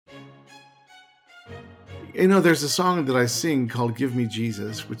There's a song that I sing called Give Me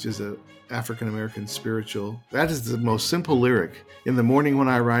Jesus, which is a African-American spiritual. That is the most simple lyric. In the morning when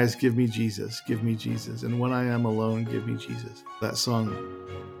I rise, give me Jesus, give me Jesus. And when I am alone, give me Jesus. That song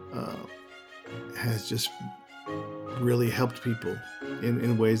has just really helped people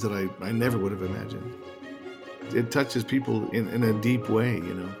in ways that I never would have imagined. It touches people in a deep way,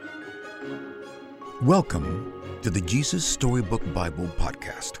 Welcome to the Jesus Storybook Bible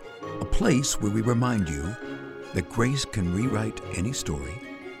Podcast, a place where we remind you that grace can rewrite any story,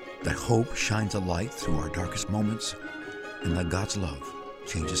 that hope shines a light through our darkest moments, and that God's love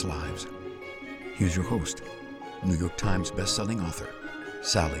changes lives. Here's your host, New York Times bestselling author,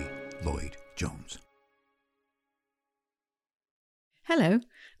 Sally Lloyd-Jones. Hello,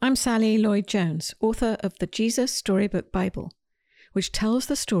 I'm Sally Lloyd-Jones, author of the Jesus Storybook Bible, which tells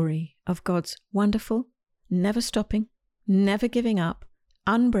the story of God's wonderful, never stopping, never giving up,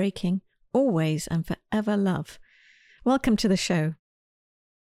 unbreaking, always and forever love. Welcome to the show.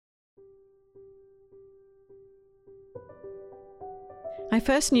 I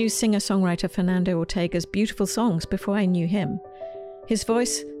first knew singer-songwriter Fernando Ortega's beautiful songs before I knew him. His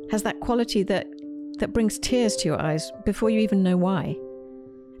voice has that quality that brings tears to your eyes before you even know why.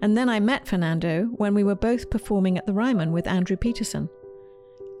 And then I met Fernando when we were both performing at the Ryman with Andrew Peterson.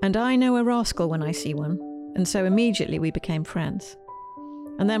 And I know a rascal when I see one, and so immediately we became friends.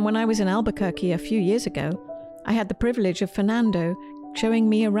 And then when I was in Albuquerque a few years ago, I had the privilege of Fernando showing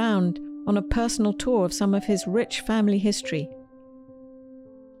me around on a personal tour of some of his rich family history.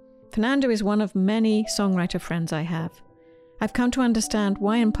 Fernando is one of many songwriter friends I have. I've come to understand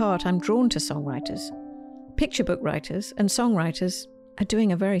why in part I'm drawn to songwriters. Picture book writers and songwriters are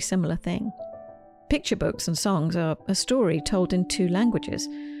doing a very similar thing. Picture books and songs are a story told in two languages.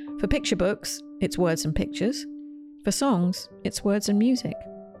 For picture books, it's words and pictures. For songs, it's words and music.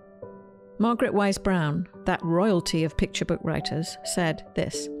 Margaret Wise Brown, that royalty of picture book writers, said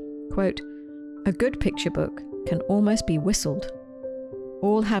this, quote, "A good picture book can almost be whistled.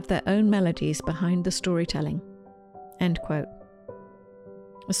 All have their own melodies behind the storytelling." End quote.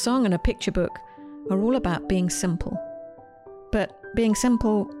 A song and a picture book are all about being simple. But being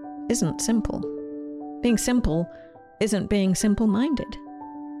simple isn't simple. Being simple isn't being simple-minded.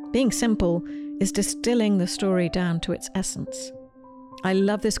 Being simple is distilling the story down to its essence. I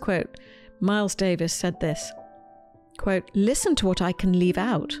love this quote. Miles Davis said this, quote, "Listen to what I can leave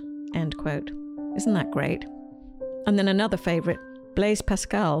out," end quote. Isn't that great? And then another favorite, Blaise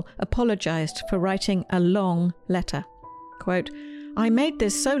Pascal, apologized for writing a long letter. Quote, "I made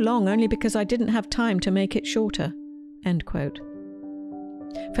this so long only because I didn't have time to make it shorter," end quote.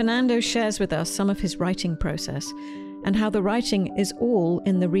 Fernando shares with us some of his writing process and how the writing is all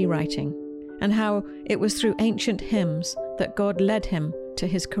in the rewriting, and how it was through ancient hymns that God led him to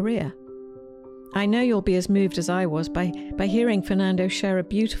his career. I know you'll be as moved as I was by hearing Fernando share a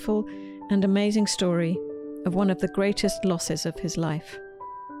beautiful and amazing story of one of the greatest losses of his life,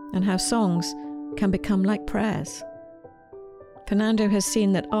 and how songs can become like prayers. Fernando has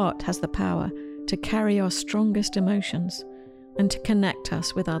seen that art has the power to carry our strongest emotions and to connect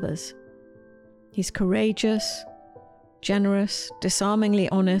us with others. He's courageous, generous, disarmingly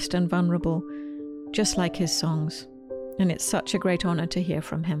honest and vulnerable, just like his songs, and it's such a great honor to hear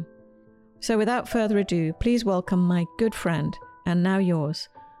from him. So without further ado, please welcome my good friend, and now yours,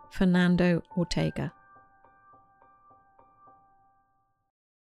 Fernando Ortega.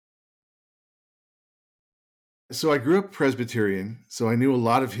 So I grew up Presbyterian, so I knew a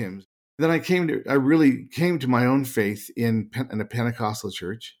lot of hymns. Then I really came to my own faith in a Pentecostal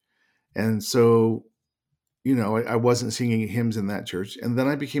church. And so, I wasn't singing hymns in that church. And then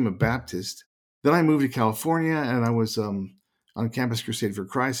I became a Baptist. Then I moved to California, and I was on Campus Crusade for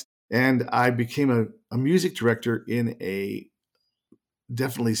Christ. And I became a music director in a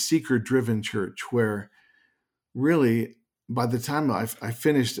definitely seeker-driven church where really, by the time I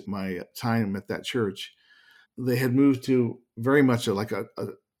finished my time at that church, they had moved to very much like a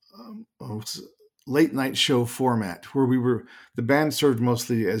late night show format where the band served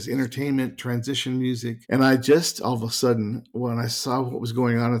mostly as entertainment, transition music. And I just all of a sudden, when I saw what was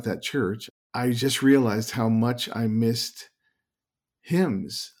going on at that church, I just realized how much I missed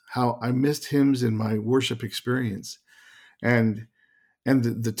hymns, in my worship experience, and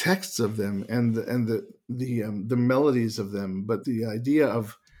the texts of them and the melodies of them, but the idea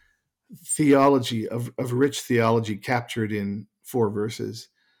of theology, of rich theology captured in 4 verses.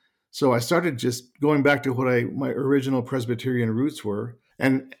 So I started just going back to what my original Presbyterian roots were,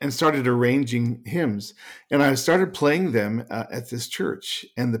 and started arranging hymns. And I started playing them at this church,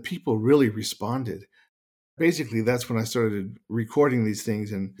 and the people really responded. Basically, that's when I started recording these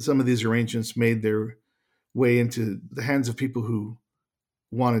things, and some of these arrangements made their way into the hands of people who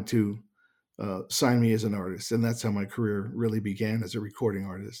wanted to sign me as an artist. And that's how my career really began as a recording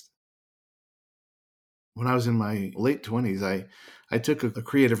artist. When I was in my late 20s, I took a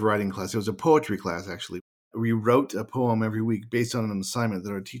creative writing class. It was a poetry class, actually. We wrote a poem every week based on an assignment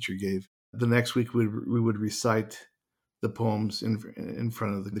that our teacher gave. The next week, we would recite the poems in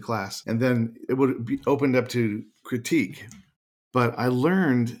front of the class. And then it would be opened up to critique. But I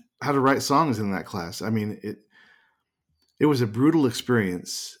learned how to write songs in that class. I mean, it was a brutal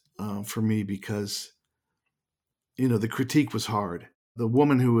experience for me because, the critique was hard. The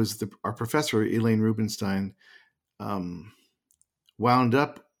woman who was our professor, Elaine Rubenstein, wound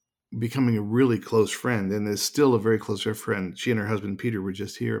up becoming a really close friend and is still a very close friend. She and her husband, Peter, were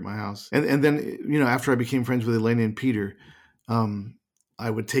just here at my house. And then, after I became friends with Elaine and Peter, I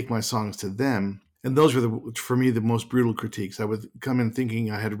would take my songs to them. And those were, for me, the most brutal critiques. I would come in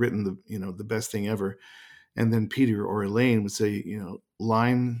thinking I had written the best thing ever. And then Peter or Elaine would say,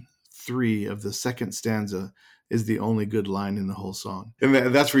 line 3 of the second stanza is the only good line in the whole song. And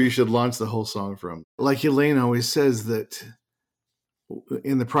that's where you should launch the whole song from. Like Elaine always says, that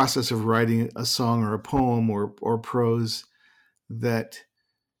in the process of writing a song or a poem or prose, that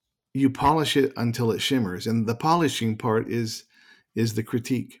you polish it until it shimmers. And the polishing part is the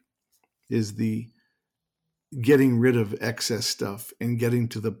critique, is the getting rid of excess stuff and getting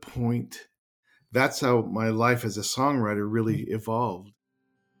to the point. That's how my life as a songwriter really evolved.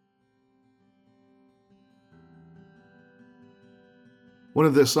 One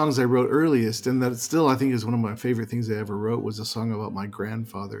of the songs I wrote earliest, and that still I think is one of my favorite things I ever wrote, was a song about my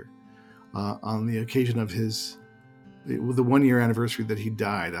grandfather. On the occasion of the 1-year anniversary that he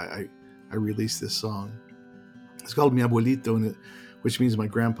died, I released this song. It's called Mi Abuelito, which means my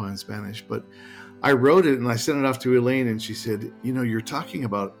grandpa in Spanish. But I wrote it and I sent it off to Elaine, and she said, you're talking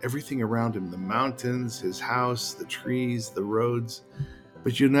about everything around him, the mountains, his house, the trees, the roads,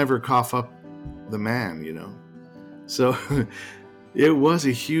 but you never cough up the man, So it was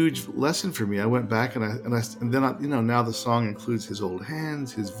a huge lesson for me. I went back and then now the song includes his old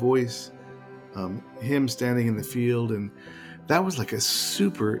hands, his voice, him standing in the field. And that was like a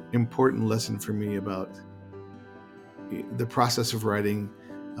super important lesson for me about the process of writing,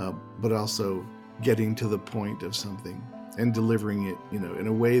 but also getting to the point of something and delivering it, in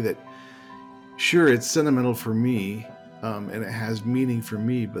a way that, sure, it's sentimental for me, and it has meaning for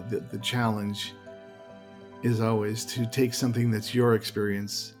me, but the challenge is always to take something that's your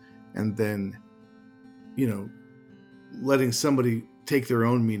experience and then, letting somebody take their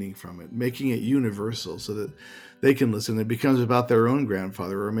own meaning from it, making it universal so that they can listen. It becomes about their own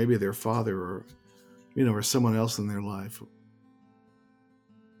grandfather, or maybe their father, or, or someone else in their life.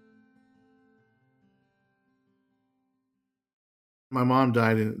 My mom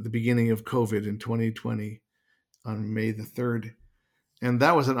died in the beginning of COVID in 2020 on May the 3rd. And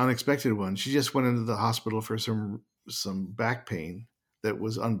that was an unexpected one. She just went into the hospital for some back pain that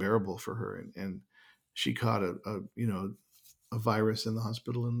was unbearable for her. And she caught a virus in the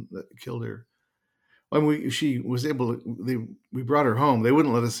hospital and that killed her. And she was able to, we brought her home. They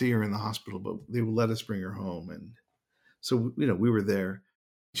wouldn't let us see her in the hospital, but they would let us bring her home. And so, we were there.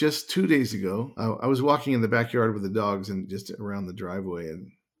 Just 2 days ago, I was walking in the backyard with the dogs and just around the driveway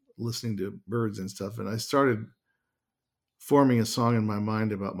and listening to birds and stuff. And I started forming a song in my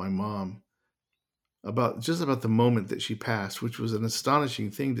mind about my mom, about the moment that she passed, which was an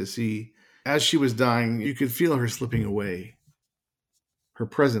astonishing thing to see. As she was dying, you could feel her slipping away, her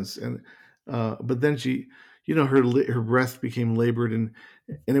presence. And but then she, her breath became labored, and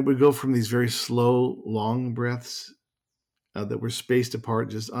it would go from these very slow, long breaths that were spaced apart,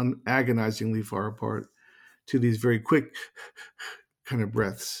 just agonizingly far apart, to these very quick kind of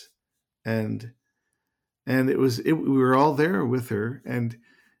breaths. And we were all there with her. And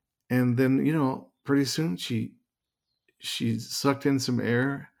then, pretty soon she sucked in some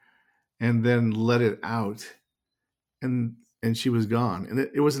air and then let it out, and she was gone. And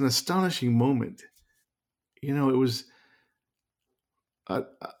it was an astonishing moment. It was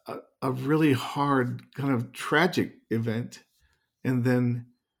a really hard, kind of tragic event, and then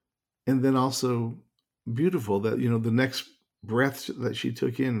also beautiful that, the next breath that she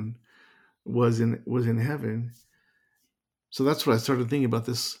took in was in heaven. So that's what I started thinking about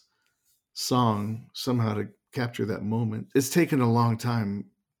this song, somehow to capture that moment. It's taken a long time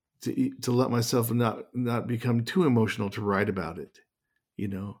to let myself not become too emotional to write about it.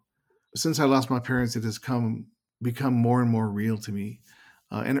 Since I lost my parents, it has become more and more real to me,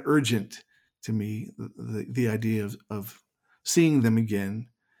 and urgent to me. The idea of seeing them again,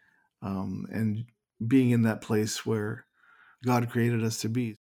 and being in that place where God created us to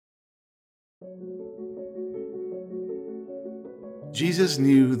be. Jesus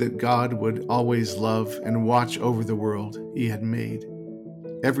knew that God would always love and watch over the world he had made,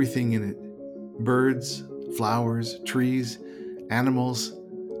 everything in it, birds, flowers, trees, animals,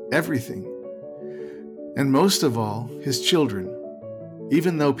 everything. And most of all, his children.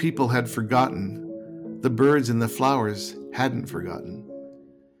 Even though people had forgotten, the birds and the flowers hadn't forgotten.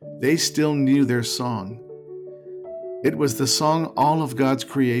 They still knew their song. It was the song all of God's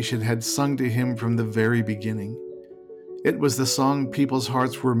creation had sung to him from the very beginning. It was the song people's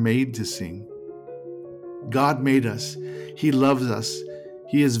hearts were made to sing. God made us. He loves us.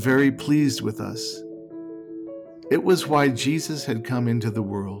 He is very pleased with us. It was why Jesus had come into the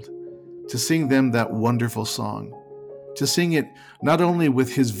world, to sing them that wonderful song, to sing it not only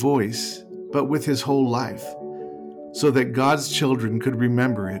with his voice, but with his whole life, so that God's children could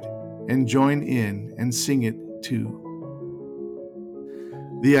remember it and join in and sing it too.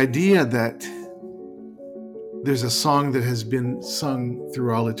 The idea that there's a song that has been sung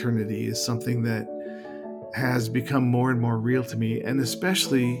through all eternity is something that has become more and more real to me, and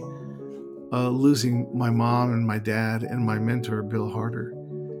especially losing my mom and my dad and my mentor, Bill Harder.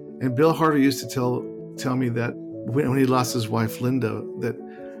 And Bill Harder used to tell me that when he lost his wife, Linda, that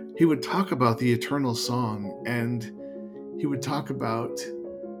he would talk about the eternal song, and he would talk about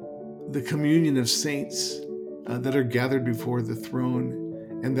the communion of saints that are gathered before the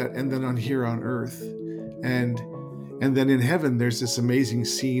throne, and then on here on earth, and then in heaven there's this amazing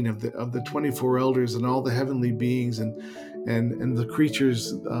scene of the 24 elders and all the heavenly beings and the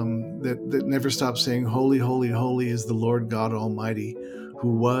creatures that never stop saying, "Holy, holy, holy is the Lord God Almighty,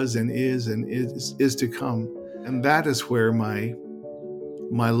 who was and is to come." And that is where my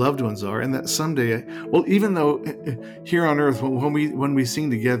loved ones are, and that someday, even though here on earth, when we sing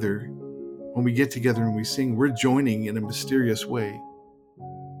together, when we get together and we sing, we're joining in a mysterious way.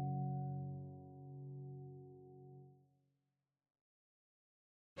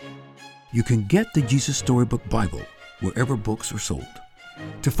 You can get the Jesus Storybook Bible wherever books are sold.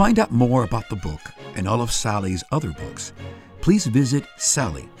 To find out more about the book and all of Sally's other books, please visit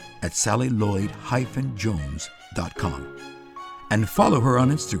Sally at sallylloyd-jones.com and follow her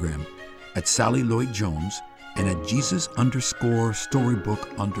on Instagram at Sally Lloyd Jones and at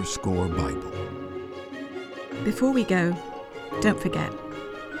Jesus_storybook_Bible. Before we go, don't forget,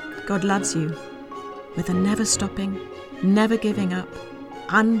 God loves you with a never stopping, never giving up,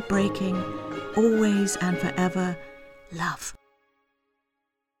 unbreaking, always and forever love.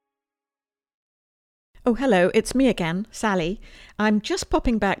 Oh, hello, it's me again, Sally. I'm just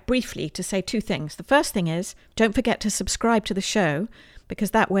popping back briefly to say two things. The first thing is, don't forget to subscribe to the show,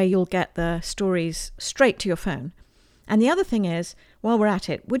 because that way you'll get the stories straight to your phone. And the other thing is, while we're at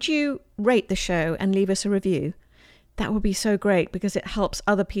it, would you rate the show and leave us a review? That would be so great, because it helps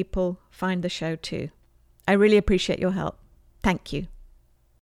other people find the show too. I really appreciate your help. Thank you.